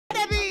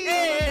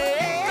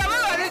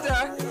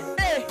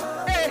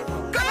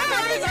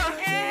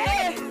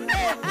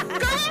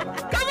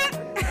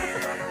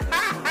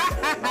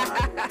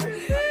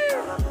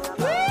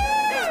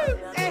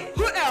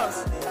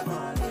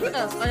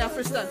Oh yeah,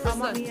 freestyle.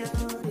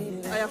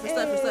 Oh yeah,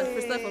 freestyle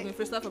for me.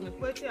 Freestyle.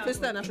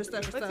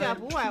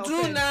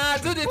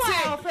 Do the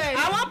thing.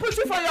 I want put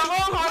you for your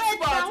own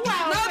hotspot.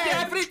 Not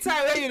every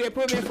time when you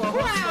put me for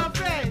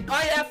hotspot.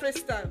 Oh yeah,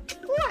 freestyle.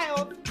 Who I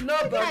offend?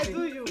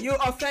 Nobody. You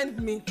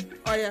offend me.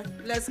 Oh yeah,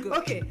 let's go.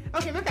 Okay,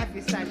 make that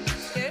freestyle.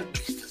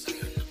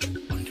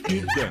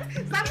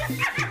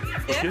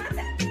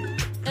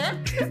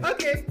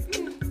 Okay.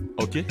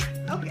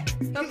 Okay.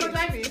 You go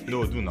try me.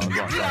 No, do now.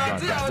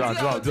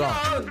 Do.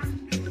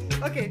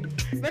 Okay,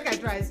 make I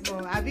try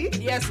small, Abi?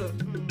 Yes, sir.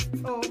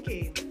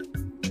 Okay.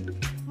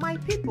 My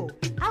people,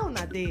 how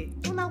una dey?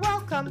 Una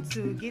welcome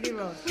to Gidi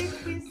Runz.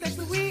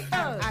 We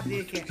are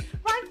Abigail.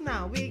 Right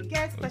now, we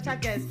get special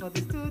guests for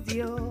the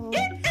studio.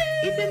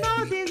 If you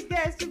know this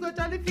guest, you go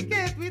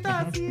jollificate with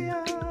us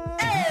here.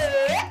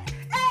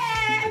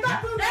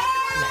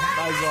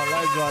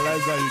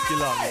 Liza, you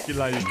kill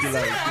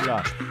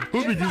her. Who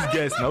be this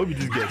guest now? I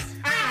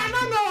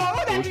don't know.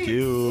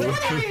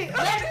 Okay.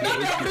 Let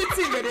me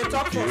everything that they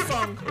talk for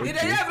song. Did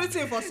they hear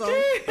everything for song?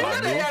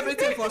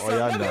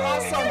 Let me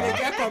all song they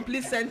get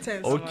complete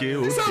sentence.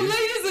 Okay. So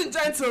ladies and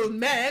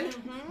gentlemen,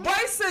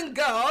 boys and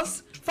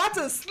girls, fat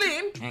and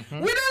slim,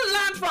 we don't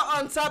land for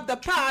on top the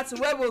part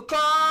where we'll call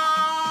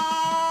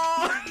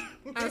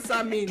and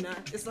Sammie.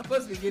 It's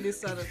supposed to be Gidi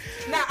started.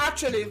 Now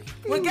actually,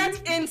 we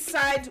get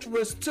inside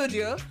with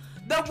studio,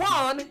 the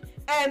one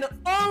and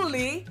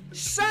only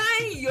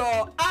Shine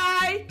Your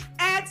Eye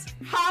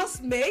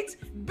ex-housemate,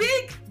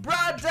 Big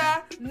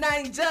Brother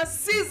Naija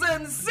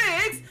Season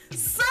 6,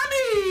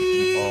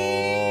 Sammie!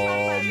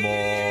 Oh,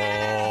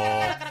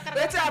 more.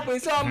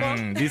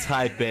 This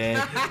hype,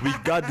 we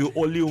got the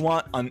only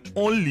one and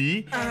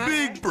only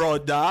Big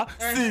Brother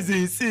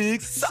Season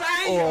 6.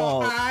 Shine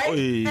Your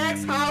Eye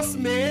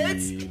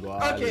ex-housemate.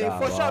 Okay,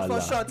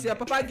 for short. Your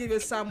papa give you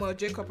Samuel,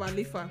 Jacob, and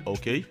Lifa.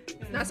 Okay.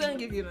 That's what I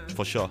give you now.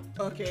 For sure.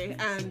 Okay,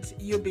 and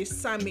you'll be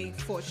Sammie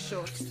for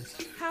short.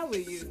 How are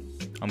you?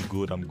 I'm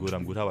good.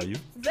 How are you?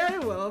 Very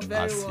well.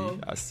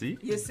 I see.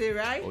 You see,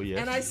 right? Oh, yes.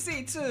 And I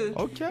see too.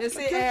 Okay. You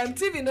see,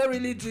 TV don't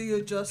really do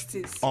you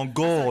justice. On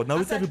God, now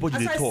it's everybody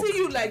they talk. I see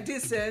you like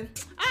this,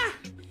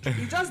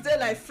 you just there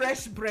like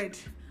fresh bread.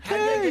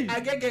 Hey.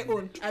 I get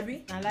own,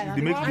 Abi.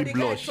 They make me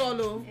blush.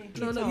 No,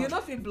 you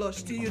not feel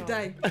blush till you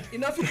die. You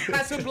not feel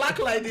as you black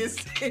like this.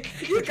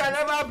 You can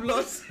never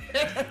blush.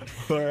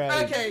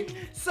 Alright. Okay,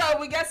 so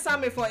we get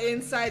Sammie for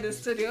inside the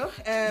studio.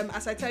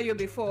 As I tell you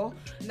before,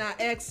 now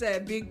ex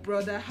Big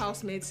Brother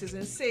housemate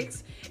Season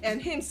 6, and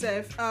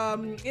himself,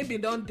 he been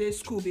done day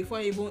school before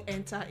he even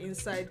enter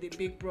inside the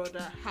Big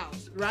Brother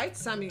house, right,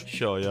 Sammie?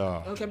 Sure,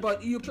 yeah. Okay,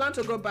 but you plan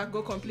to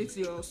go complete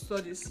your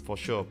studies? For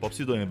sure.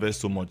 Popsy don't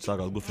invest so much, so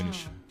I'll go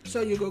finish.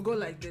 So you go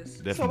like this.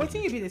 Definitely. So what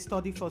think you be the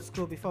study for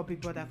school before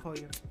Big Brother call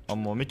you?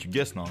 Make you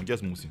guess now.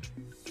 Guess Musi.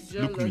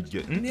 Look me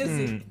guess.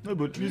 Music. No,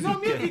 but music. No,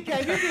 music.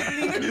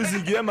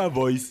 Music. Hear my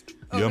voice.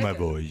 Hear my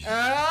voice.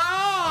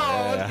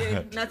 Oh,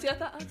 okay. Now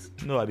theater arts.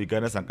 No, I be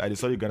guidance and I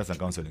study guidance and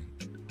counseling.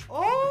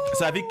 Oh.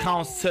 So I be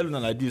counseling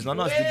like this. No,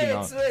 not speaking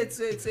now. Wait.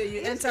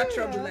 You enter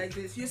trouble like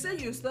this. You say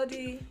you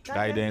study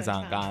guidance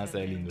and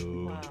counseling.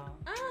 No. Wow.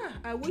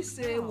 I wish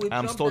say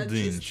I'm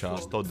studying,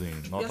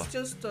 studying. You're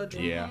still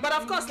studying. Yeah. But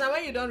of course, now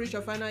when you don't reach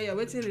your final year,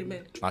 waiting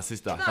remain. My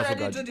sister. Not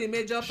ready to do the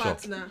major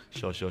part now.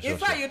 Sure. In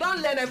fact, you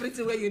don't learn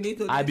everything where you need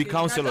to. I be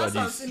counselor like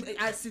this.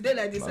 I see they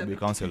like this. I be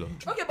counselor.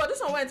 Okay, but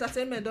this one where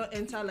entertainment don't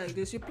enter like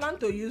this. You plan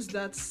to use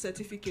that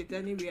certificate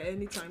anywhere,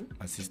 anytime?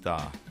 My sister.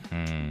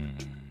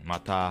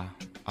 Matter.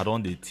 I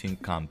don't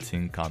think calm.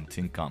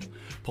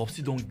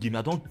 Popsy don't give me.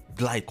 I don't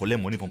like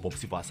collect money from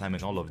Popsy for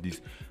assignment. All of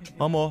this.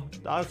 Mama,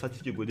 that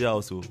certificate go there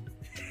also.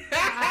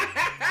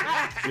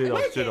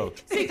 Straight up.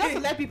 See, just to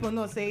let people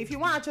know, say if you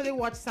want to actually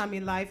watch Sammie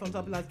live on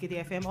top of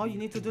LasgidiFM, all you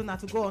need to do now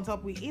to go on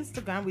top with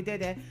Instagram. We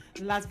did there,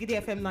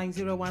 LasgidiFM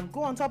 901.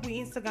 Go on top with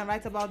Instagram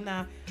right about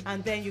now,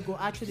 and then you go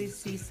actually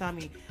see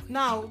Sammie.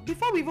 Now,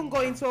 before we even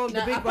go into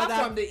the Big Brother,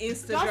 apart from the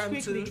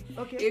Instagram too,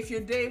 okay. If you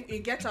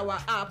get our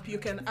app, you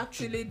can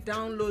actually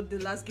download the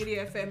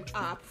LasgidiFM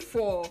app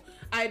for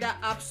either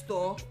App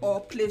Store or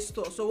Play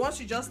Store. So once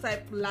you just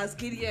type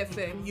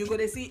LasgidiFM, you're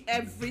gonna see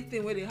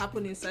everything where they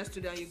happen inside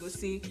studio, and you go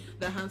see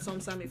the handsome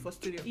Sammie for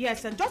studio.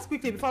 Yes, and just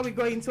quickly before we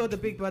go into the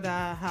Big Brother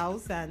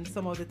house and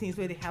some of the things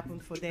where they happen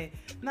for there.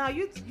 Now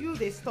you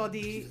they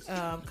study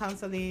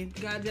counseling,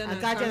 guardian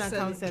and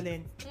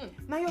counseling.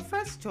 Now your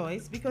first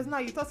choice, because now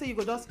you thought say you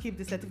go just keep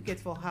the certificate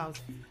for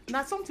house.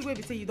 Now something where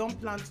we say you don't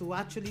plan to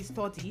actually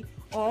study,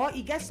 or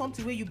you get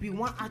something where you be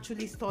want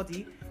actually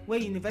study, where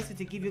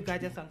university give you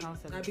guidance and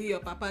counseling. I be your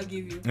papa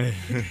give you.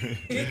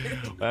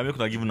 Well, make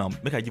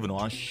I give you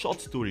one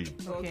short story.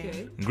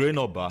 Okay. Growing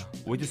up,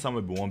 waiting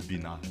somewhere be one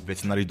being a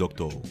veterinary doctor.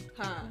 Oh,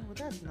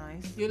 that's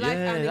nice. You like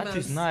animals? That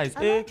is nice.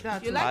 I like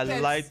that. You like I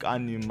pets? like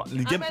animals.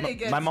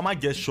 My mama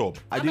gets shop.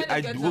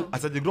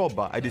 As I grow up,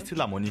 I dey steal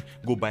her money,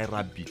 go buy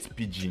rabbit,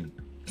 pigeon.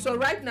 So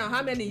right now,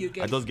 how many you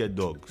get? I just get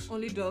dogs.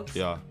 Only dogs?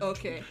 Yeah.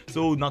 Okay.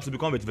 So now to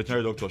become a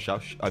veterinary doctor,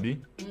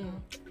 Abi,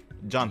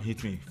 jam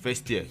hit me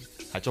first year.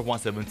 I chop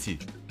 170.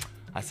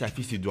 I say I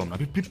feel do am now.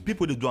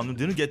 People they do am,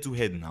 they don't get too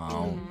head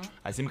now.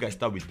 I say make I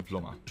start with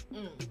diploma.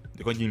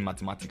 They can't give me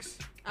mathematics.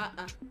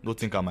 Don't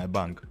think I'm my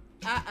bank.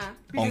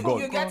 On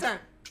God. You get her.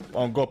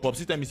 On God,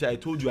 Popsi tell me say I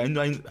told you I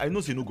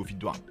know say no go fit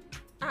do am.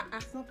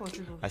 It's not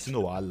possible. I say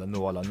no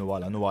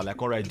wahala. I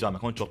can't write jam, I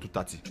can't chop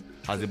 230.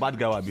 As a bad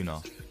guy I be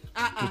now.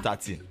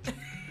 230.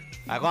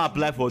 I can't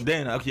apply for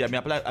then. Okay, I mean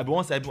apply. I've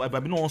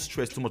been on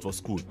stress too much for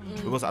school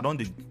because I don't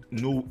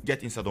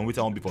get insight on what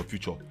I want to be for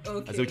future.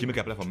 I say okay, make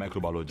I apply for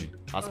microbiology.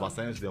 As for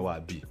science, then what I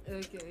be.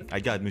 Okay. I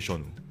get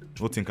admission.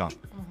 No think I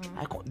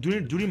can't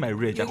during my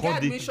reg. I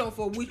can't admission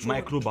for which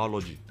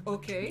microbiology.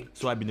 Okay.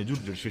 So I've been a do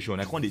registration.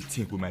 I can't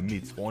think with my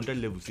mates for 100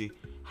 level. Say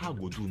how I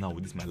go do now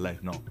with this my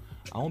life now.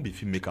 I won't be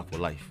filmmaker for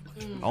life.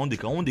 I want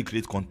to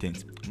create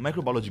content.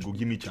 Microbiology go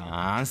give me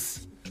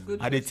chance.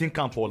 I dey think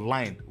camp for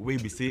line where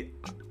we say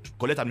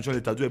collect admission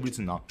letter, do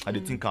everything now. I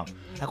dey think camp.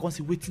 I can't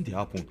see waiting they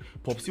happen.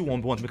 Popsi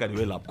want make I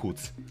wear lab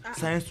coat.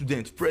 Science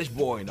student, fresh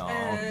boy now.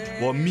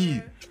 But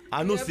me,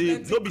 I know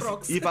say no be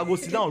if I go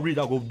sit down and read,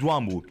 I go do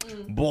am.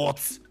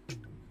 But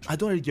I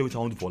don't really get what I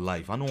want to do for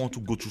life. I don't want to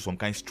go through some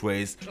kind of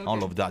stress and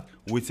all of that.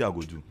 Wait till I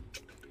go do.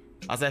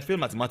 As I failed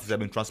mathematics, I've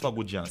been transferred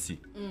to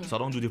GNC. So I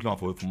don't do diploma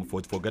for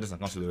guidance and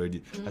counseling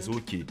already. I said,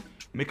 okay,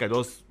 make I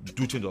just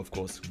do change of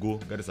course, go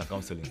guidance and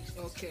counseling.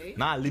 Okay.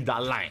 Now I leave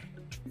that line.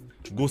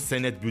 Go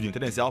Senate building. Tell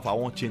them say, I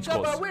want change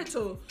course. But wait,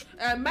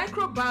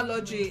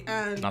 microbiology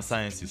and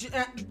sciences.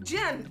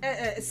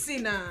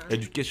 GNC na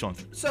education.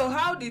 So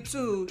how the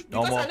two?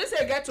 Because I know say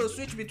you get to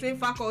switch between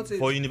faculties.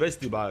 For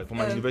university, for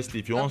my university,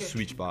 if you want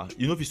switch,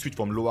 you know if you switch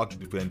from lower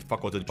different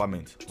faculty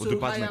department or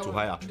department to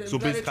higher. So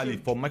basically,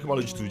 from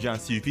microbiology to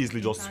GNC, you can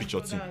easily just switch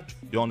your team.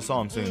 You understand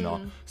what I'm saying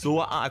now? So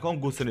I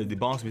can't go Senate. They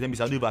bounce me. Tell me,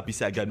 I do have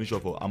PC. I get admission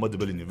for Ahmadu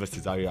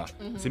University area.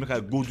 So make I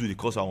go do the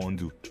course I want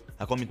to do.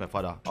 I come meet my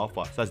father.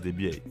 Alpha, starts the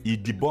BA. He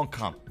debunk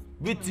camp.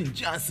 Waiting,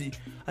 GNC.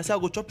 I said I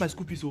go chop my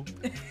school piece. I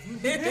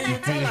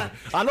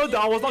know that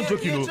I was not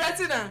joking.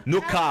 No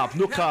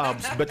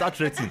carbs, better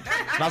threatening.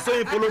 Now so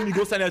he follow me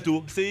go Senate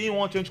to say he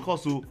want change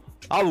course.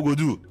 How we go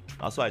do?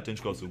 That's why I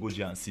change course to go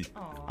GNC.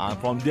 And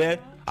from there,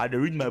 I dey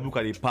read my book,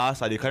 I dey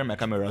pass, I dey carry my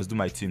cameras, do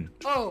my thing.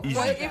 Oh,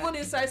 but even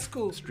inside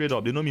school? Straight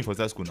up, they know me for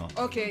inside school now.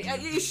 Okay,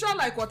 you sure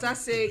like what I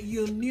say,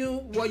 you knew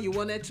what you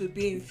wanted to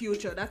be in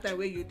future, that time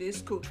when you did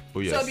school? Oh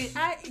yes. So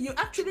you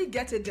actually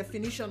get a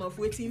definition of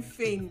waiting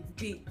fame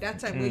be, that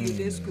time when you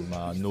did school?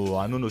 No,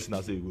 I don't know since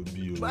I say it would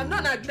be. But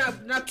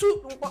now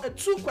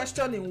two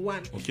questions in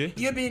one. Okay.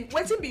 You've been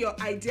waiting be your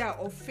idea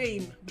of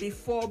fame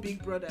before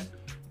Big Brother?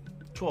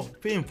 Sure,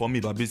 fame for me,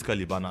 but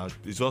basically,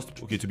 it's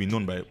just okay to be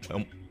known by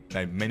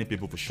many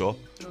people for sure,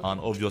 and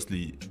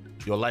obviously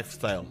your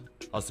lifestyle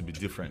has to be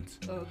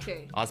different.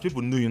 Okay. As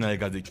people know you now, you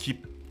got to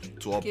keep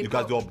up, you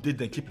got to update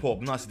and keep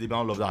up, not see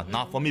all of that.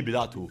 Now for me, be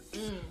that too.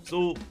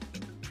 So,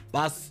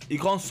 but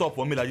it can't stop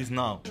for me like this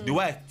now. The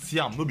way I see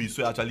am, no be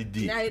so actually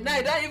did. Now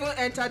you don't even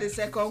enter the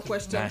second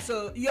question.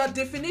 So your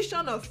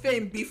definition of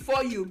fame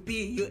before you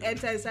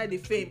enter inside the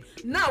fame.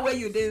 Now when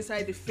you dey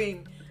inside the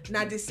fame.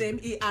 Not the same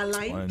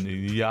align.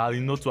 Yeah,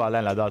 you know to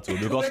align like that too.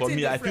 Because for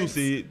me, I feel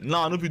say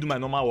now I know if you do my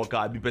normal work,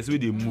 I be person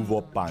they move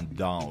up and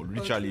down.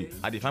 Literally,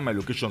 I define my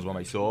locations by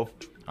myself,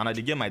 and I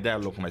get my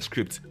dialogue from my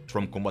script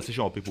from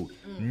conversation with people,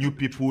 new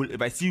people.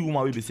 If I see a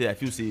woman, we say I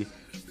feel say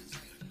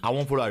I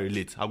won't follow her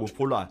relate. I go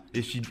follow her.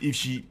 If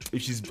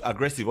she's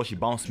aggressive or she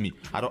bounce me,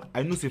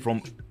 I know say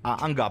from her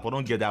anger, I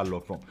don't get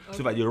dialogue from. So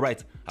if I do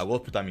right, I go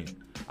put them in.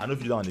 I know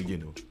if you don't again.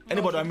 No.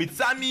 Anybody I meet,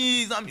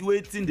 Sammie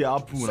waiting the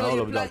apple and all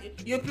of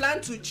that. You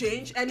plan to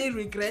change? Any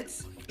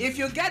regrets? If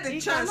you get the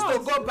chance to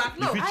go back,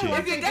 no.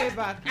 If you get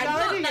back,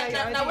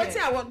 now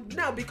waiting I want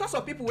now because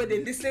of people where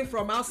they listen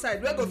from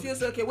outside, we go feel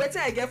so okay.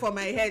 Waiting I get for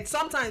my head.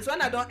 Sometimes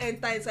when I don't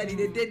enter inside,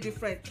 they did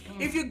different.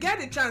 If you get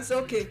the chance,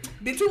 okay,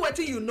 between what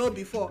you know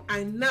before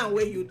and now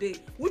where you did,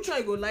 which one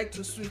you go like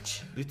to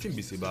switch? The thing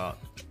is about.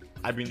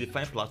 I've been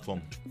defined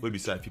platform where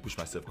beside if you push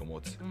myself come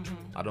out.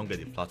 I don't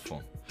get a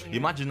platform.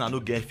 Imagine I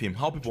don't get fame.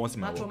 How people want to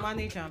see my work? Not to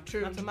manage them.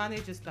 Not to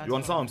manage this platform. You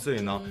understand what I'm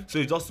saying now? So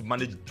you just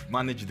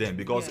manage them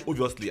because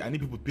obviously I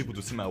need people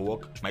to see my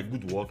work, my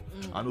good work,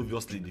 and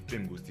obviously the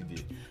fame goes to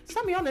there.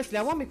 Sammie, honestly,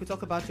 I want me to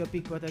talk about your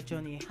Big Brother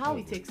journey, how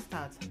it takes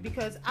start.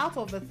 Because out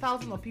of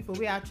 1,000 of people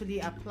we actually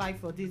apply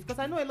for this, because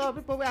I know a lot of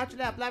people will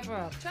actually apply for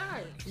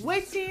it.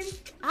 Waiting,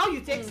 how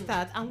you take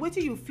start, and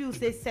waiting you feel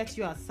they set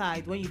you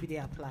aside when you be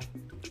there apply.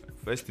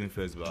 First thing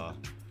first, but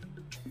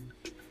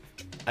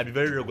I be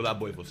very regular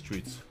boy for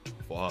streets,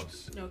 for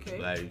house. Okay.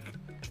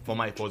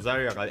 Like for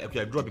Zaria, I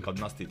grew up in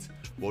Kaduna State,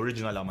 but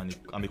originally I'm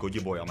a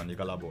Kogi boy, I'm a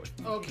Nigala boy.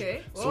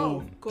 Okay.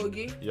 So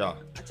Kogi. Yeah.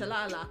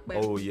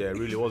 Oh yeah,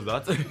 really? What's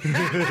that?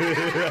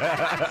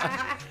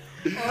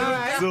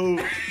 Alright. So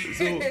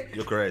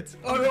you're correct.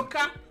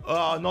 Oroka.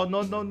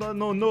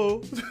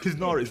 No. It's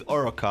not. It's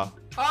Oroka.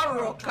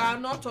 Oroka,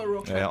 not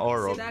Oroka. Yeah,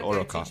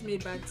 Oroka. Teach me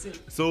back then.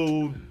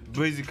 So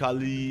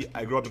basically,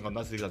 I grew up in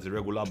Kaduna State as a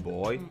regular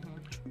boy.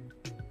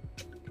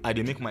 I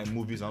did make my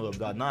movies and all of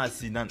that. Now I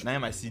see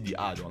the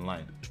ad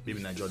online,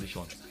 maybe Naija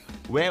auditions.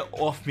 Where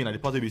off me and the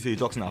part of you say you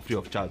talking are free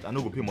of charge. I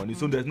no go pay money,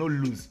 so there's no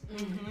lose.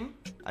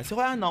 I said,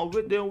 why now?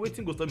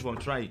 Waiting go stop me from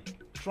trying.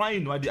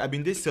 Trying, I've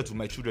been this set with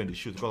my children in the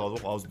shoot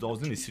because I was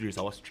doing a series.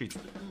 I was street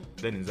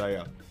then in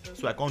Zaria,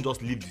 so I can't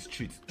just leave the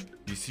street,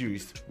 the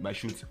series, my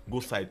shoot, go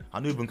side. I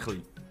don't even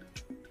clean.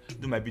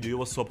 Do my video.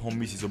 What's up,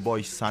 homies? It's your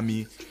boy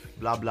Sammie.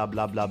 Blah blah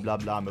blah blah blah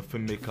blah. I'm a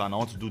filmmaker and I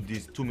want to do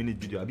this 2-minute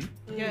video. Abi?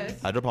 Yes.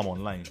 I drop them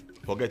online.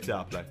 Forget to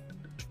apply.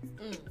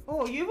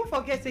 Oh, you even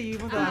forget that you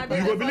even don't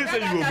You go believe say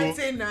you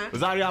go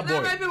Zaria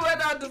boy. Maybe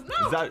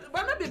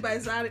but not be by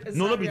Zaria.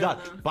 No, not be that.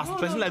 But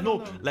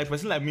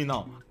person like me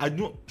now, I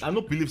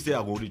don't believe say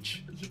I go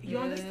reach. You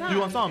understand?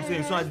 You understand what I'm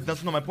saying? So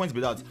that's not my point.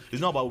 But that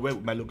it's not about where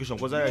my location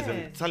because Zaria is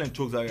a silent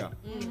choke Zaria.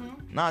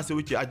 Now I say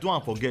okay, I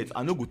don't forget.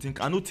 I no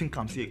think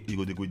I'm say they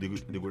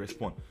go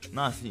respond.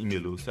 Now I see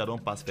email say I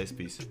don't pass first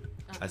space.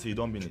 I say you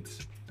don't mean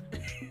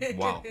it.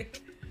 Wow.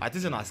 I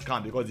think it's a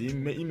scam because the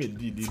email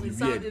the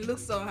weird. It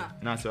looks so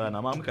hard. Nah, so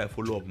now I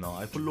follow up now.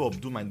 I follow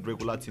up, do my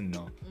regular thing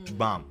now.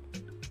 Bam.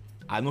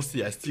 I know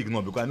see I still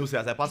ignore because I know say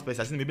as I pass place,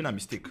 I see maybe a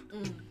mistake.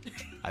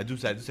 I do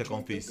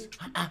second phase.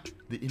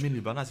 The email me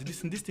back. I say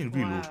this thing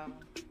real. Wow.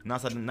 Now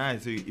I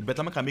say it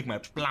better make my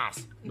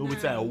plans. Know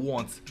what I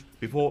want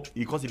before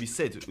because if it's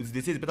said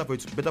they say it's better for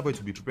you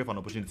to be prepared for an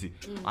opportunity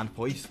and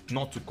for it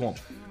not to come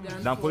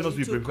than for you not to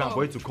be prepared and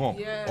for it to come.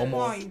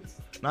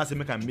 Now I say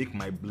make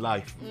my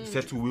life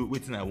settle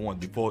waiting I want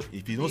before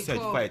if you don't set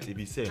fight if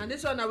he said. And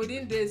this one now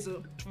within days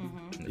though.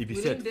 If he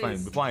said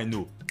fine before I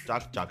know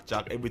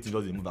jack everything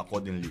doesn't move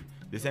accordingly.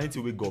 There's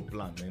anything we got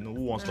planned, you know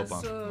who wants to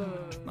stop him.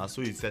 Now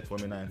so it's set for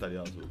me now enter the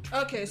house.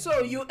 Okay, so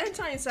you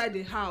enter inside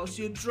the house,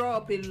 you draw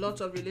up a lot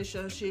of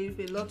relationships,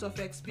 a lot of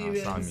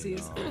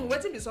experiences.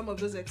 What will be some of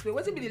those experiences?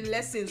 What will be the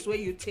lessons where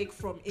you take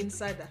from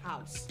inside the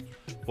house?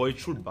 For a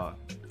truth bar,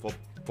 for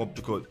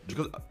because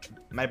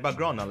my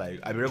background now like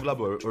I'm a regular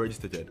but already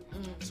stated.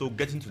 So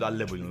getting to that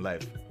level in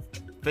life,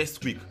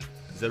 first week,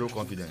 zero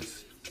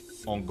confidence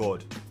on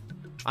God.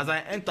 As I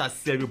enter,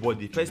 see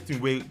everybody. First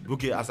thing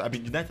as I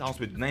been the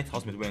ninth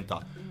housemate we enter.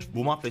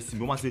 Boma first thing,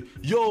 Boma say,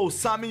 "Yo,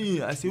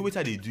 Sammie." I say, "What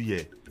are they do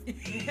here?"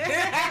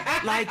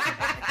 Like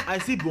I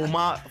see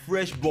Boma,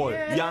 fresh boy,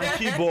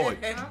 Yankee boy.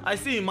 I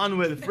see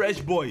Emmanuel,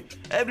 fresh boy.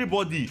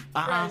 Everybody,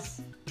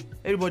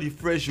 everybody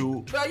fresh,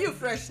 oh. But are you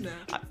fresh now?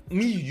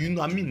 Me, you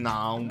know, I mean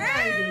now.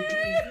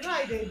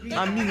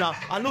 I mean now.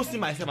 I don't see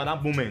myself at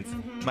that moment.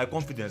 My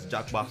confidence,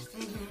 jackpot.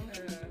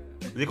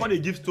 They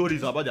can't give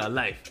stories about their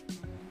life.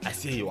 I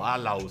say you are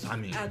loud,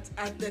 Sammie. At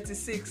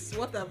 36,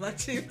 what have I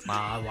achieved?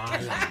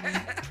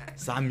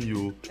 Sammie,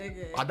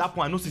 okay. At that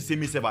point, I know say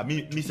myself I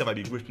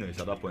be greatness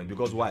at that point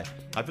because why?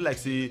 I feel like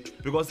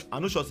because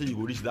I'm not sure say you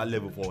will reach that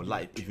level for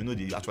life if you know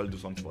they actually do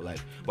something for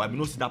life. But I be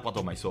not see that part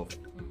of myself,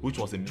 which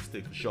was a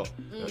mistake for sure.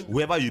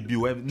 Whoever you be,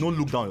 don't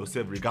look down on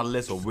yourself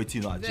regardless of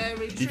waiting or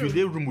achieve. If you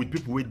dey room with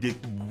people we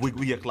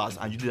get class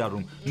and you did that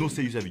room, no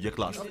say yourself you get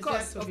class. Of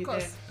course.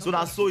 So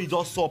that's so it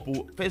just saw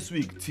first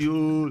week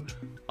till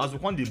as we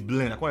come dey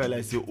blend. I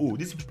realize say, oh,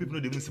 these people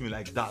don't even see me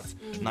like that.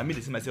 Now me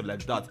they see myself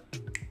like that.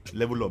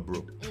 Level up,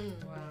 bro.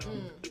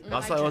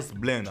 That's how I was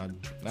blend.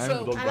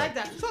 So I like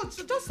that.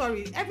 So just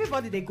sorry,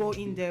 everybody they go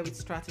in there with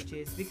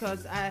strategies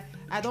because I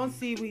don't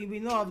see we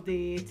know of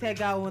the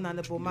Tega one and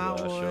the Boma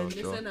one.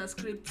 Listen and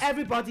script.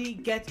 Everybody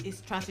get a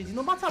strategy.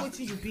 No matter what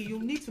you be,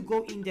 you need to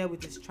go in there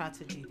with a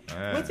strategy.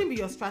 What be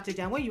your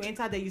strategy? And when you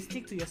enter there, you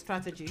stick to your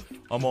strategy.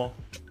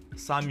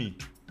 Sammie.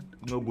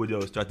 No go there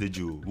with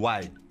strategy.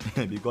 Why?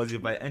 Because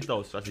if I enter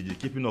with strategy,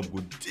 keeping up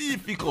good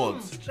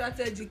difficult.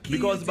 Strategy key.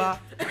 Because I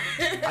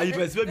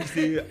person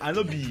say I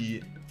know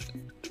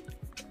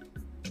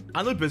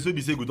person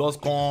be say go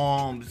just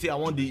come say I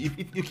want the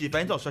if I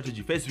enter with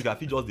strategy first week I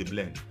feel just the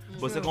blend.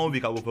 But second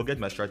week I will forget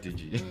my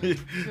strategy.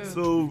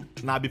 So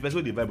now be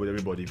person they vibe with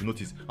everybody. If you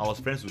notice, I was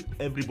friends with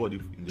everybody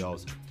in the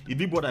house. If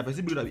big brother, I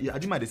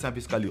didn't mind the same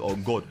physically or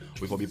God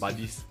we for be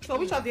baddies. So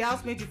which of the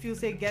housemates you feel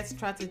say get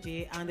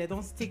strategy and they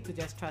don't stick to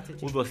their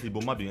strategy? Obviously,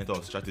 Boma be enter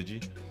of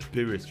strategy,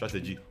 period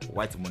strategy,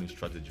 white money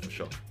strategy for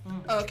sure.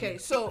 Okay,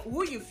 so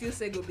who you feel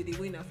say go be the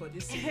winner for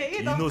this season?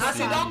 You don't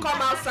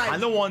come outside. I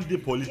don't want the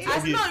political.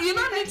 No, you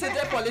don't need to be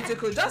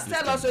political. Just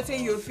tell us what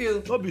you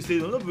feel. Not be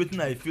saying, not be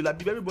waiting I feel.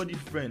 Like be everybody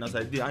friend as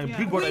I did. I'm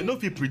big brother. I know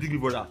if you predict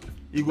big brother,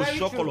 it will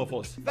shock all of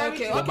us.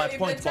 Okay. My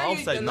point for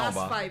outside now,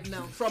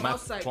 from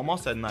outside. From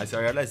outside now, I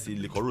realize the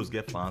Licoros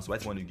get fans,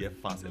 white money get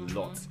fans a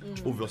lot.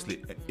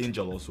 Obviously,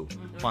 Angel also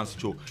fans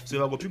show. So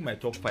if I go pick my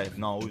top 5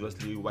 now,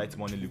 obviously white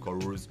money,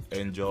 Licoros,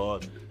 Angel,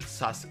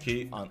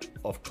 Sasuke, and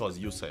of course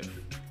Yusuf.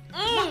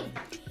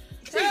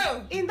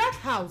 In that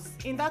house,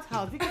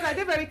 because I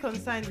get very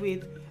concerned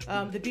with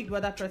the big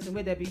brother person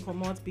where they be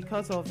come out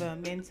because of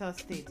mental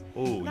state.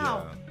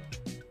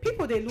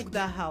 People they look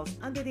that house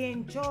and they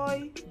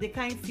enjoy the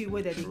kind feel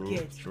where they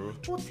get.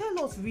 But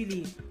tell us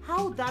really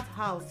how that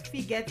house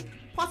feel get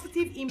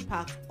positive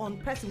impact on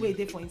person where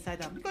they for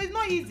inside them, because it's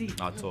not easy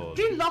at all.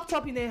 Being locked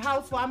up in a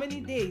house for how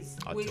many days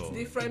with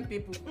different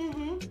people.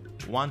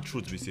 One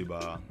truth we say,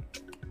 but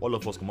all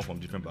of us come up from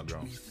different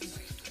backgrounds,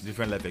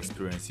 different life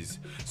experiences.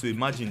 So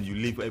imagine you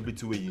live every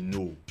two way you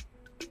know,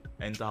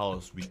 enter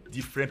house with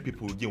different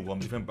people again from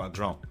different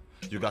background.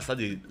 you can start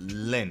to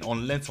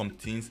unlearn some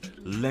things,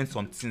 learn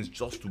some things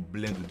just to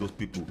blend with those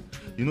people.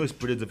 You know, it's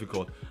pretty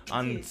difficult.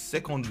 And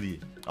secondly,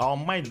 our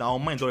mind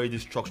already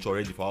structured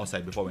already for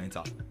outside before we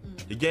enter.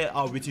 You get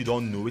how which you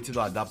don't know, which you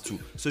don't adapt to.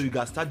 So you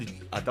can start to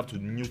adapt to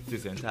new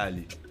things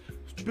entirely.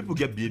 People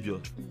get behavior.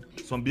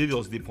 Some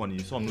behaviors they funny,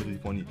 some not they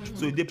funny.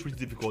 So they're pretty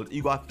difficult.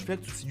 It will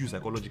affect you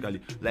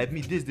psychologically. Like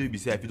me, this day we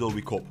say I feel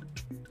wake up,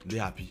 they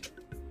happy.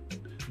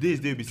 This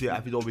day we say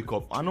I feel wake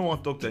up. I don't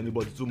want to talk to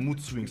anybody. So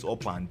mood swings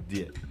up and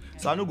there.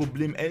 So I don't go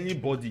blame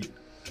anybody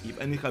if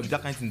any kind of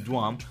that kind of thing do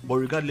harm. But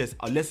regardless,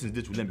 our lessons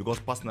they to learn because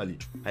personally,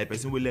 I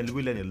person will learn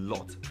a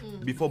lot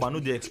before, but I know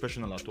they're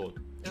expressional at all.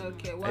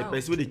 Okay, wow. I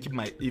person they keep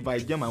my if I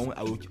get my own,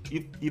 I will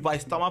if I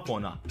stammer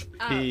on her.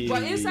 Hey.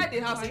 But inside the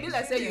house, it be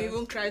like say you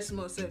even cry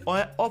small self.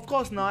 Of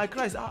course now I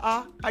cry.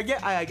 I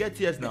get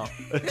tears now.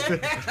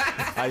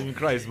 I even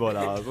cry small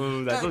now.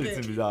 So that's what the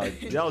thing is that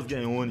the house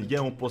get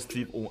one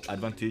positive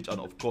advantage,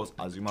 and of course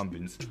as human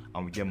beings,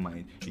 and we get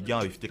mind. It get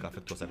how if take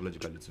effect us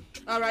psychologically too.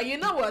 Alright, you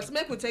know what?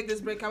 Make we take this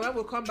break, and when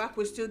we come back,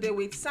 we still there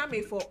with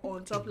Sammie for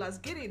On Top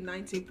Gidi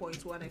 90.1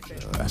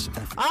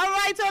 FM.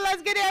 Alright, so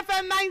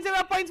LasgidiFM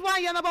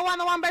 90.1, your number one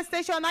best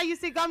station. Now you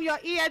see come your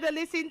ear to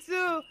listen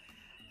to.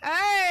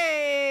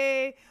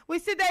 Hey, we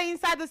sit there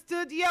inside the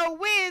studio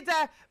with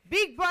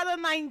Big Brother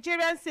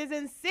Nigerian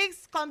Season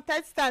 6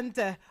 contestant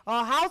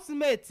or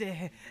housemate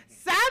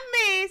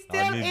Sammie,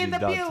 still in the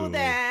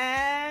building.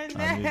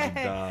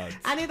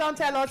 And he don't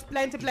tell us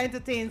plenty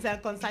things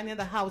concerning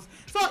the house.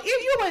 So if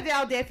you were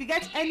out there, if you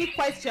get any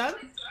question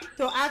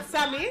to ask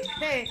Sammie,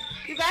 hey,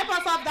 you can help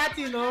us off that,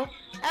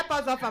 help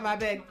us off, my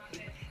beg.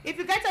 If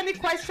you get any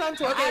question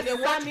to ask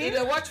Sammie,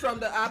 they watch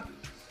from the app.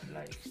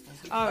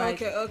 All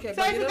right. Okay.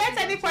 So if you get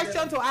any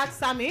question to ask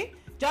Sammie,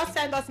 just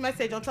send us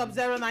message on top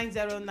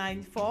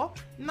 09094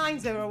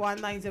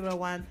 901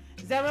 901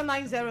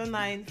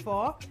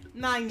 09094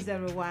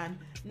 901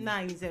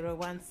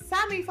 901.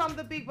 Sammie from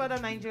the Big Brother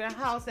Nigerian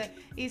house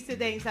is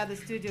today inside the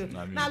studio.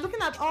 Now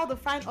looking at all the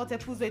fine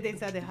otepus within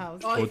inside the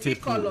house.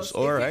 Otepus,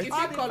 all right. If you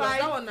colors,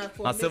 that one not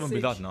for seven be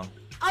that now.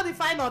 All the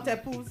fine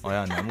otepus. Oh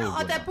yeah, no.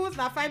 Otepus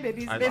na fine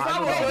babies. Before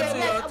we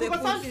go to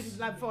otepus,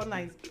 like 4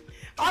 lines.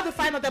 All the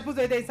fine otepus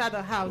within inside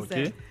the house.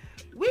 Okay.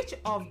 Which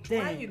of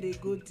them? Why you they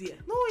go there?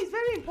 No, it's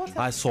very important.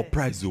 I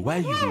surprised you. Why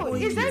you? No,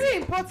 it's very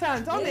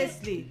important.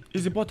 Honestly,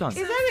 it's important.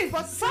 It's very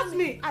important. Trust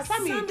me,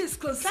 Sammie. Sammie's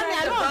concerned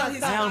I don't about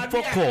understand. I am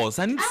focused.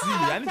 I need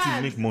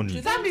to make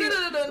money. Sammie,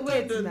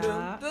 wait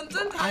now.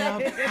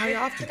 I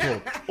have to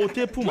talk.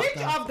 Which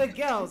of the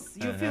girls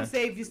you feel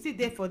say if you sit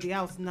there for the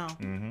house now,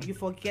 you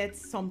forget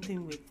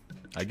something with?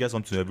 I get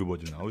something to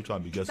everybody now. Which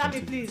one be get Sammie,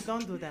 something? please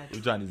don't do that.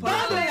 Which one is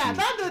Don't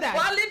do that.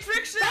 One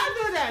restriction.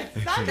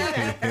 Don't do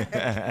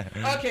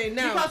that. Okay,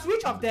 now. Because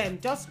which of them?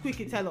 Just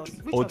quickly tell us.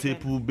 Which of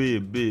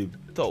them? babe.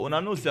 So when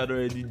I know see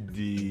already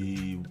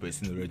the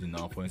person already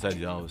now for inside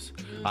the house,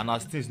 and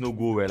as things no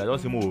go well, I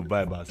just say more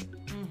vibers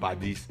by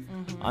this,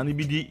 and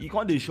it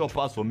can't dey short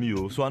pass for me.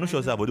 So I no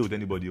sure say I body with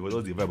anybody, but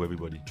just the vibe with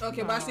everybody.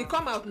 Okay, but see,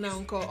 come out now,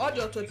 uncle. All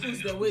your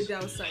tattoos the way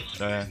downside.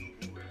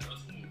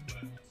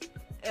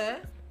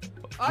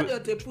 All your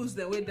tapus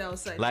the way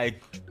downside.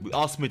 Like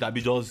housemate, I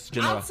be just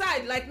general.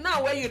 Outside, like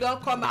now where you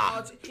don't come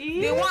out.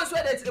 The ones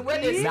where they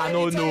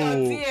no.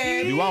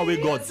 The one where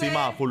God say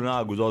ma follow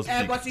now I go just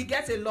speak. But he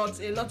gets a lot of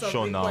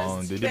sure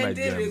requests. They did my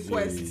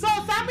DMs. So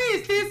Sammie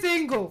is still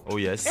single. Oh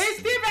yes. He's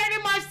still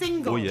very much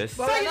single. Oh yes.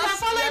 So you can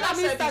follow him on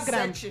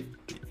Instagram.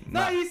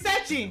 No, he's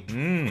searching.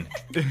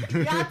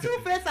 You are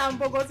two-faced and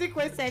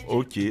bogosikwe searching.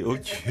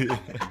 Okay.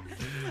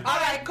 All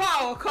right,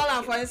 call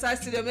him for Inside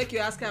Studio. Make you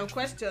ask him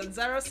questions.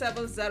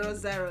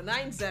 0700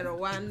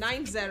 901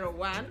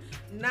 901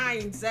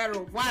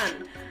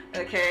 901.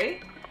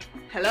 Okay.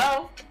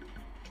 Hello.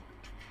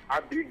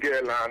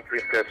 Abigail and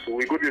Princess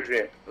Uvbi, good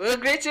evening. We'll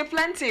greet you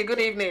plenty. Good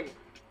evening.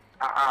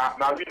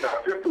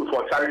 Naija, sisters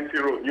for Charity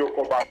Road, you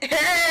come back.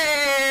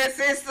 Hey,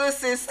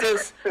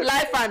 sisters,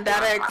 life and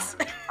direct.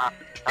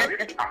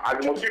 I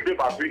must give them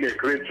for doing a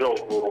great job.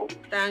 Bro.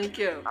 Thank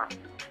you.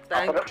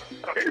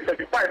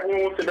 Before I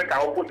even say make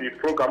I open the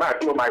program, I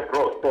follow my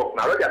bros talk.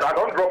 Now, I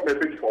don't drop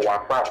message for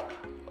WhatsApp.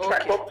 Okay. I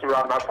talk to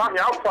her. Now, Sammie,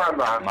 how far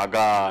now? My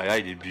guy, how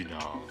you be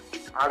now?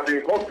 And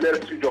they God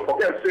bless you. Just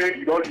forget saying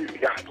you don't live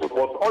here. But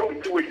all the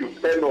things you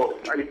tell us,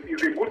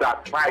 it's a good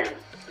advice.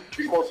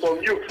 Because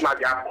some youths now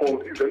they are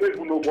confused. They don't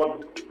even know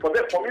what. For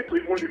me to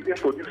even listen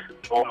to this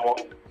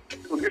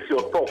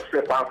your talk,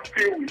 step and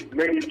feel with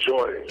many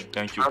joy.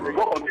 Thank you, and bro.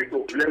 God continue to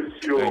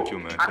bless you. Thank you,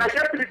 man. And I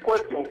get 3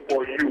 questions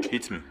for you.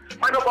 Hit me.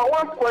 My number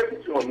 1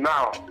 question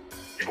now.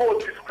 You go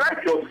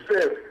describe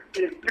yourself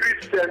in 3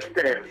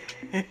 sentences.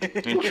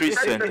 In 3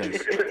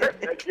 sentences.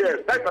 Yes,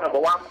 that's my number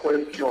 1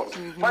 question.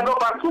 My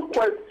number 2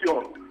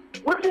 question.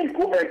 What do you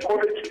go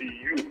encourage the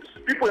youth?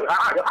 People, I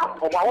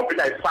won't be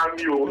like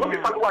Sammie. Not be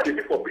what they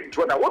do for Big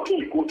Brother. What do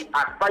you go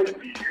advise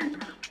the youth?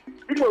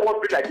 People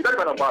won't be like, that's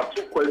my number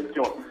 2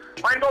 question.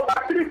 My number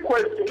 3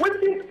 question: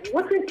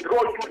 wetin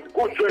draw you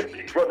go join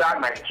Big Brother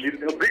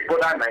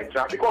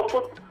Naija? Because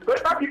so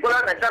enter Big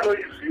Brother Naija no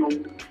use you.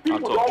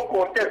 People don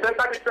contest,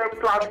 enter different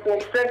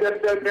platforms, send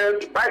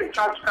themselves, buy the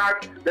charge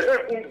card, they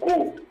don't even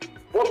go.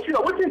 But you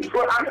know, wetin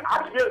draw? And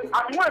as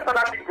you want to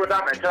start Big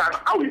Brother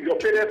Naija, how is your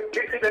parents?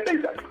 They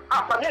say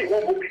after you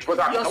won't go Big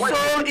Brother. You're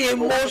so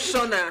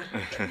emotional.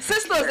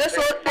 Sisters, they're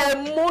so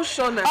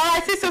emotional. All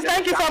right, sisters,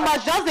 thank you so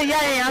much. Just the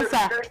yeah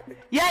answer.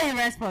 Yeah in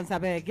response,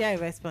 Abigail. Yeah in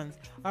response.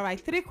 All right,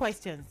 3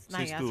 questions. Now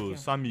you ask you.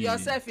 Sammie,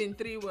 yourself in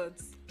 3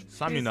 words.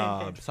 Sammie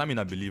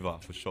na believer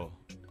for sure.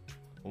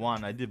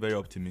 1, I did very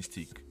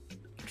optimistic.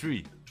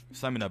 3,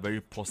 Sammie na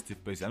very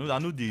positive person. I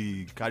know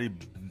they carry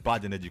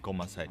bad energy come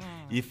my side.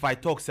 If I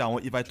talk say I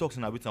won't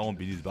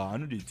believe, but I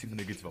know they think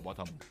negative about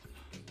him.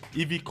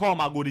 If he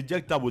come, I go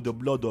reject her with the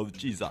blood of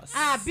Jesus.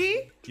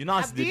 Abi, you know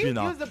how to be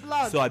now. use the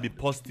blood. So I be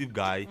positive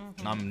guy.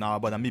 Now,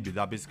 but I may be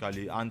that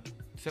basically. And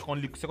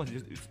secondly,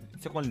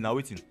 now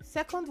waiting.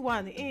 Second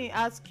one, he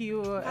ask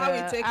you how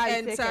you take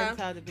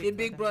enter the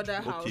Big Brother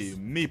house. Okay,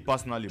 me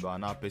personally, but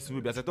now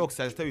personally, as I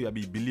tell you, I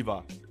be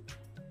believer.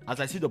 As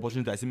I see the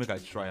opportunity, I say make I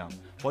try am.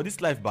 For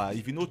this life, but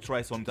if you no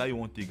try something, how you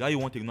want take,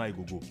 now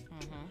you go.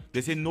 They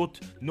say no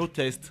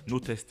test, no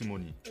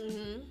testimony.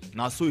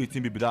 Now so it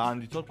be that.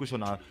 And the third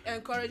question are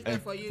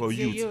encouragement for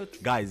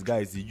youth. Guys,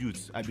 the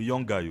youth. I be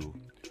young guy yo.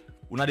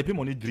 Una dey pay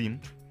money dream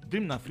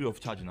na free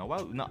of charge now.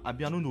 Why now I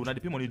don't know. Una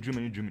dey pay money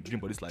dream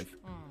for this life.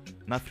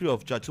 Na free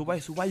of charge. So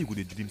why you go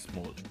dey dream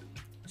small?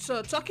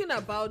 So talking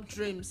about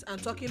dreams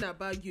and talking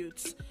about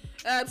youths,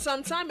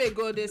 some time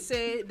ago they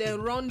say they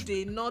run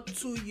the not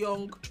too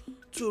young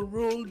to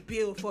rule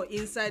bill for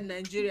inside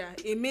Nigeria.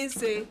 It means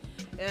say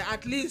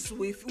at least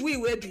we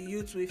will be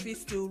youth, we fit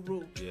still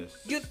rule. Yes.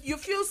 You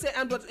feel say,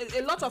 and but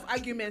a lot of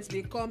arguments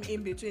may come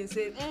in between.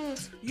 Say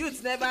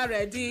youths never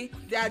ready,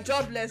 they are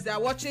jobless, they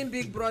are watching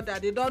Big Brother,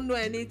 they don't know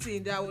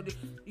anything.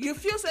 You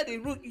feel say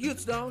the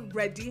youths don't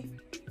ready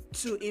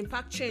to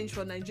impact change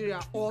for Nigeria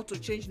or to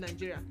change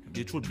Nigeria?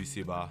 The truth be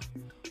say,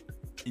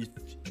 if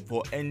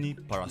for any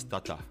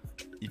parastatal,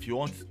 if you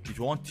want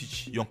to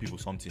teach young people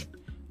something,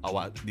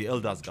 the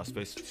elders got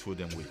first show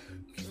them way.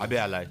 I bet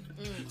I lie.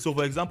 So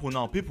for example,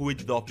 now people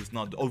with the office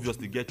now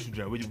obviously get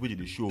children which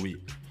they show way.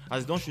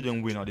 As they don't show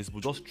them way now, they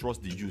just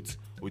trust the youth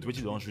with which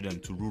they don't show them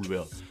to rule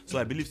well. So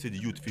I believe say the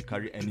youth will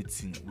carry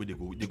anything where they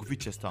go fit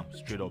chest them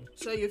straight up.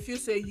 So you feel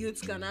say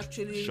youths can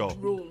actually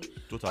rule.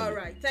 Totally. All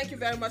right, thank you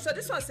very much. So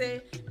this one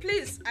say,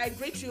 please I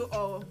greet you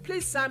all.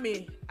 Please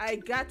Sammie, I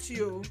got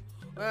you.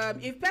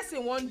 If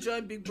person won't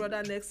join Big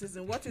Brother next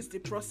season, what is the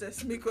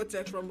process? Miko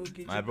take from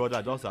Gidi. My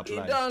brother, just apply.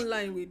 You don't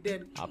online with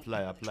them.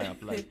 Apply.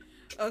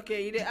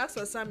 Okay, you dey ask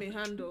for Sammie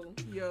handle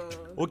your.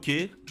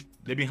 Okay,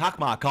 they been hack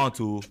my account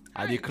too.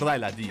 I dey cry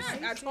like this.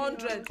 At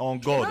 100. On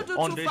God,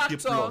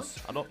 100K plus.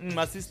 I don't,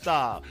 my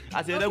sister.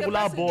 As a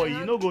regular boy,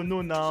 you no go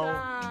know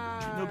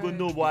now. You no go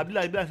know, but I be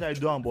like I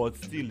do, but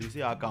still they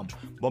say I come.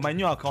 But my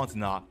new account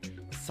now,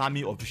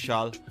 Sammie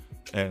official.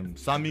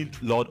 Sammie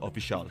Lord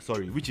Official,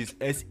 which is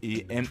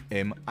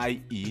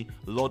SAMMIE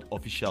Lord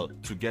Official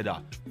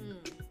together.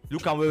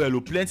 Look at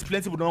well, plenty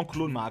people don't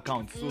clone my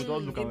account, so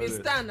don't look at well.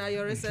 Stand now,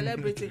 you're a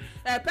celebrity.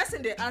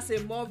 Person they ask a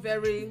more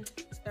very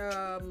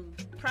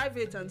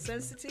private and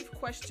sensitive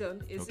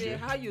question is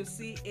how you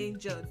see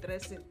Angel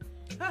dressing.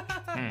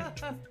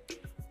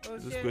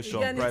 This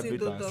question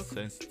private and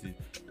sensitive.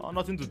 Oh,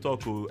 nothing to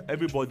talk.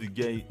 Everybody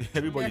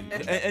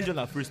Angel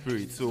are free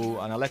spirit, so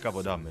and I like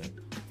about that, man.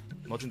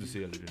 Nothing to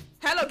say.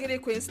 Hello, Gidi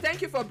Queens.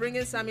 Thank you for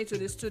bringing Sammie to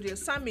the studio.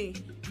 Sammie,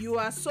 you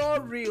are so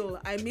real.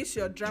 I miss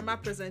your drama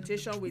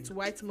presentation with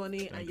White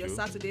Money and your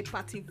Saturday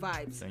party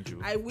vibes. Thank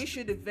you. I wish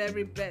you the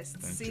very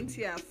best.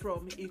 Cynthia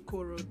from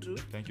Ikorodu.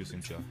 Thank you,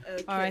 Cynthia.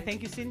 Okay. All right,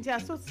 thank you, Cynthia.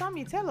 So,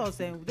 Sammie, tell us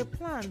the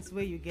plans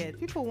where you get.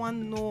 People want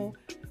to know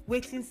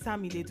what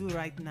Sammie they do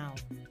right now.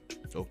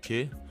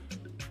 Okay.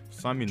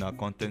 Sammie is a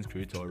content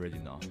creator already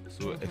now.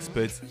 So,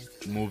 expect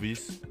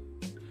movies,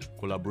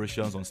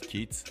 collaborations on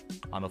skits,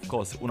 and of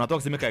course when I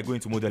talk say make I go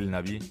into modeling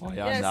abi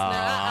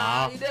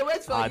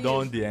I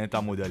don't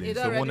enter modeling,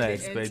 so when I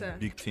expect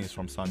big things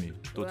from Sammie.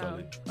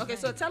 Totally. Wow. Okay,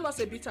 so tell us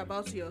a bit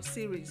about your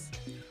series.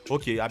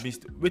 Okay, I've been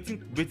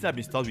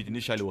started with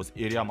initially was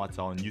Area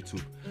Matter on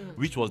YouTube,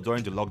 which was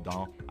during the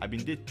lockdown. I've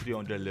been did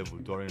 300 level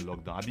during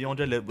lockdown. I've been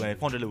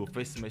 400 level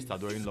first semester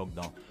during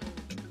lockdown.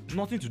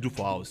 Nothing to do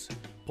for house.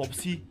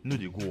 Popsy no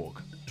dey go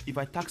work. If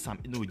I tax am,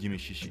 no give me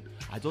shishi.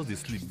 I just dey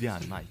sleep day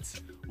and night.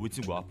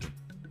 Wetin go happen?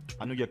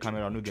 I no get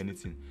camera, I no get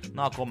anything.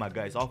 Now I call my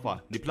guys. How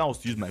far? The plan was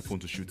to use my phone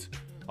to shoot.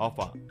 How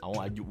far?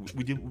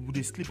 We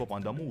dey sleep up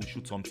and down. We will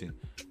shoot something.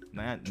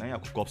 Now I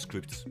cook up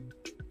scripts.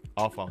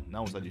 How far?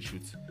 Now we start the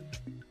shoot.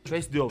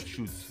 First day of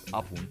shoot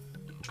happen.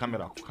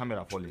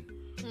 Camera falling.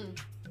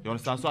 You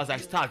understand? So as I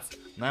start,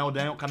 Now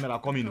then camera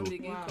coming.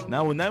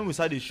 Wow. Now we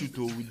started the shoot.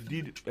 We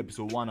did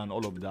episode 1 and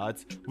all of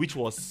that, which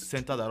was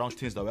centered around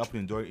things that were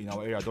happening in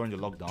our area during the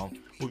lockdown.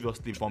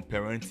 Obviously, from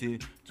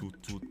parenting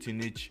to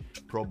teenage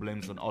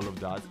problems and all of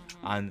that,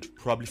 and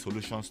probably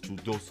solutions to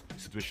those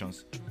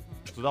situations.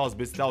 So that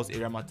was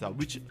area matter,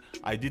 which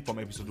I did from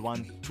episode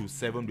 1 to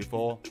 7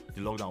 before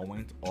the lockdown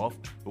went off.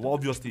 But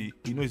obviously,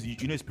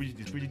 it's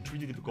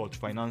pretty difficult to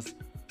finance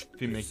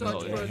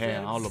filmmaking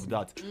and all of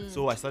that.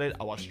 So I started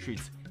Our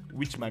Street,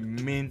 which my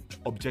main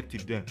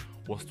objective then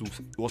was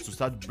to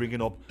start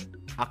bringing up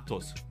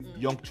actors,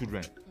 young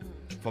children,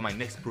 for my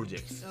next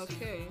projects.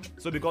 Okay.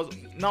 So because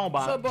now,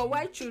 but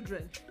why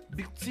children?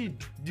 See,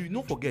 do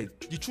not forget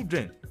the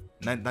children.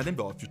 Now them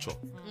be our future.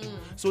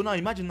 So now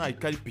imagine now I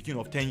carry picking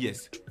of 10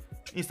 years.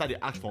 Instead they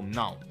act from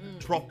now,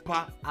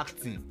 proper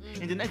acting.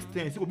 In the next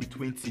 10 years, it will be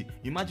 20.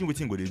 Imagine what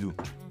thing they do.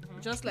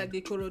 Just like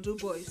the Ikorodu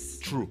boys.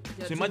 True.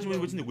 So imagine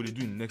what thing they will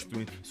do in the next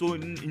 20. So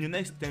in the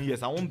next 10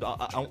 years,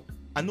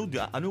 I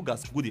know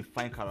guys go they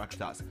find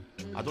characters.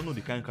 I don't know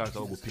the kind of character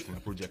I will pick for my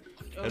project.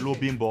 Okay. Hello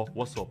Bimbo,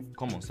 what's up?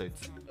 Come on set.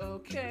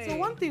 Okay. So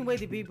one thing where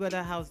the Big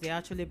Brother house they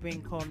actually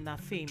bring come na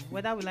fame.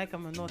 Whether we like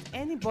them or not,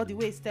 anybody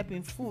who is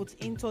stepping foot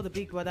into the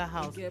Big Brother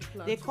house,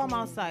 they come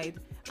outside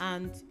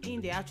and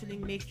they actually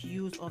make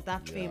use of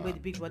that fame where the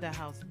Big Brother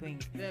house bring.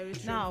 Very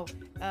true. Now,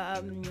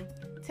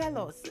 tell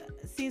us,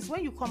 since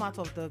when you come out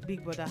of the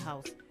Big Brother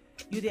house,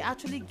 they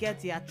actually get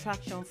the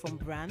attraction from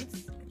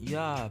brands?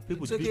 Yeah,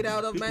 people took it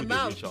out of my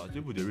mouth.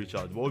 People they reach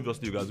out. But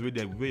obviously, you guys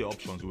weigh your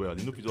options well.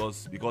 You know, if it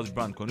was because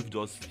brand can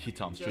just hit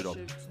them straight up.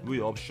 Weigh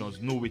your options,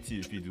 know what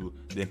if you do,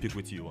 then pick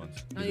what you want.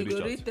 And you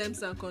go read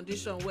terms and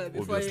conditions well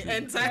before you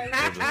enter.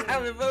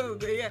 Before we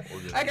go here.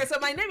 Okay, so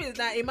my name is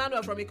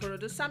Emmanuel from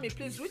Ikorodu. Sammie,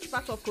 please, which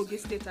part of Kogi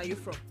State are you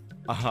from?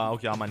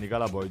 Okay, I'm a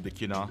Nigala boy, the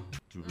Kina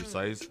to be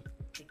precise.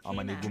 I'm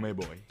a Nigume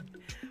boy.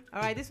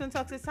 All right, this one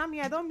talks to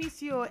Sammie. I don't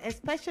miss you,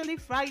 especially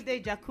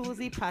Friday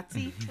jacuzzi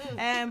party.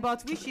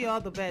 But wish you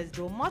all the best,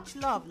 though. Much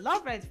love.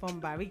 Love Red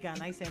from Bariga.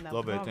 And I send that.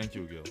 Love it. Thank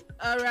you, girl.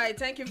 All right,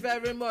 thank you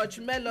very much.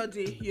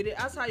 Melody, you did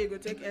ask how you go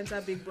take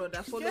enter Big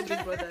Brother. Follow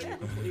Big Brother,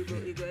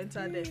 you go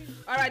enter there.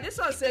 All right, this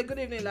one say, good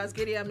evening,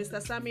 Lasgidi. I'm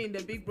Mr. Sammie in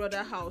the Big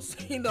Brother house.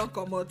 He don't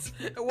come out.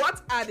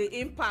 What are the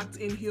impacts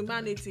in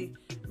humanity?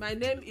 My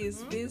name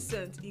is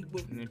Vincent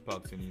Igbo.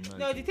 Impact in humanity.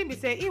 No, the thing is,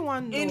 say, he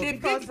want in the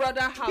Big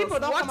Brother house,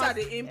 what are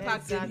the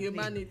impacts in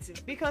humanity?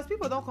 Because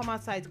people don't come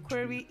outside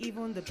query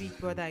even the Big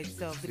Brother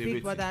itself. The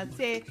Big Brother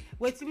say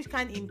which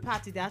kind of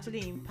impact it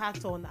actually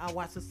impact on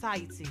our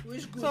society.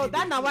 So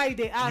that's now why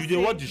they ask. You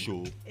did watch the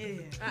show?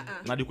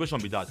 Now the question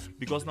be that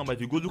because now if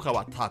you go look at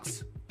our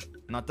tax,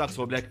 now tax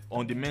for like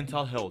on the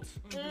mental health.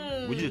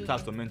 We did a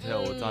tax on mental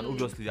health, and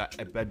obviously I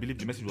believe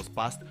the message was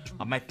passed.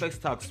 And my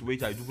first tax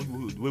which I do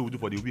we do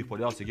for the week for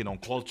the house again on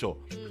culture,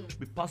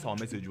 we pass our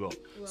message well.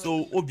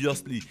 So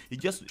obviously it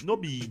just not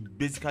be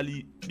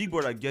basically Big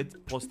Brother get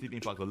positive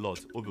impact a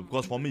lot.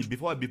 Because for me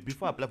before I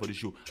apply for the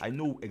show, I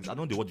know I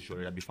don't watch the show.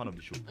 I be fan of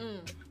the show.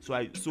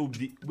 So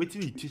the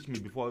waiting he teach me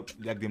before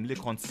like them lay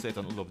concert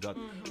and all of that.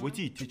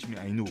 Waiting he teach me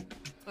I know.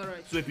 All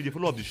right. So if you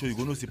follow up the show, you're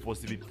going to see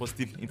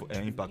positive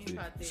impact.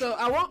 So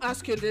I won't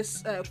ask you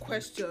this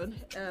question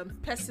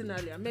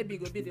personally, and maybe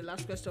it will be the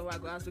last question I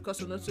go ask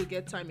because we'll not to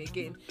get time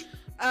again.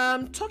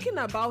 Talking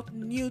about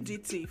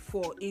nudity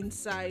for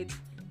inside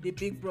the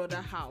Big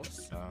Brother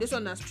house. This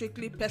one is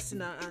strictly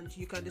personal, and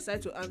you can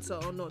decide to answer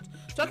or not.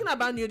 Talking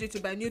about nudity,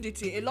 by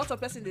nudity, a lot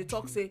of person they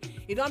talk say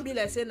it don't be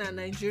like saying a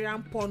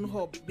Nigerian porn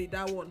hub be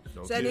that one.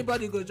 Okay. So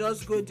anybody go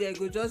just go there,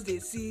 they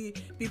see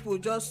people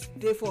just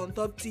there for on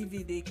top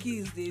TV, they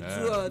kiss, they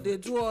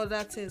do all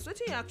that things. What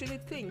do you actually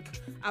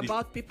think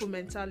about people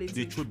mentality?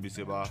 The truth be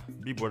said,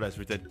 Big Brother is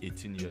rated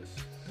 18 years.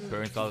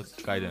 Parental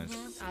guidance.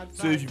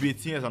 So if you be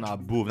 18 years and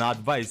above, now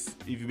advice,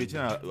 if you be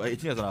 18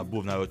 years and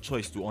above, now your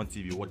choice to on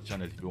TV, watch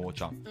channel if you watch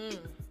them.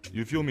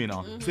 You feel me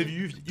now? So if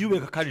you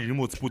will carry the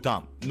remote, put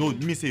them. No,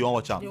 me say you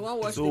want watch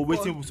them. So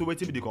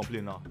waiting be the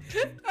complaint now.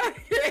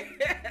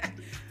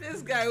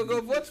 This guy will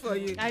go vote for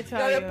you.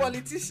 You're a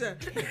politician.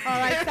 All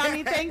right,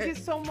 Sammie, thank you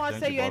so much.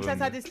 So you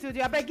entered the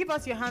studio. But give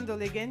us your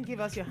handle again. Give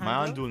us your handle.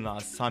 My handle now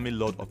Sammie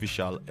Lord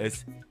Official.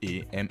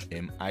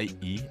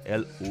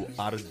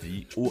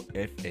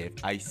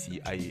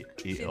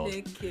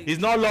 SAMMIELORDOFFICIAAL. It's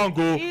not long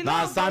ago.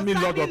 Now Sammie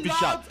Lord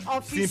Official.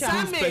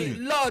 Sammie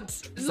Lord.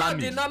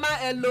 The normal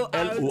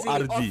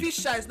LORD.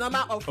 Official is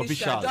normal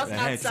official. Just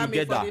add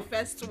Sammie for the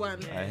first one.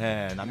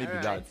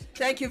 That.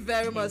 Thank you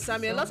very much,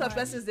 Sammie. A lot of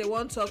persons they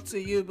won't talk to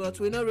you, but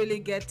we don't really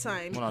get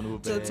time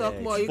to talk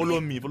more. Follow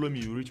me,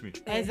 you reach me.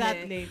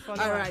 Exactly.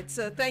 All right,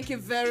 so thank you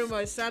very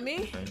much,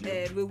 Sammie,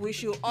 and we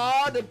wish you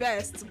all the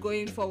best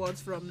going forward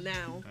from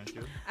now. Thank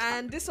you.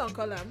 And this one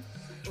column,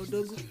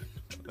 Odogu,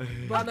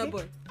 Burner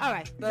Boy. All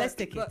right, let's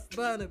take it.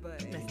 Burner Boy.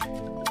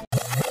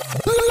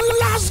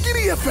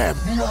 LasgidiFM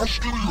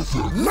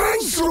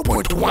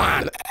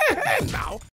 90.1 now.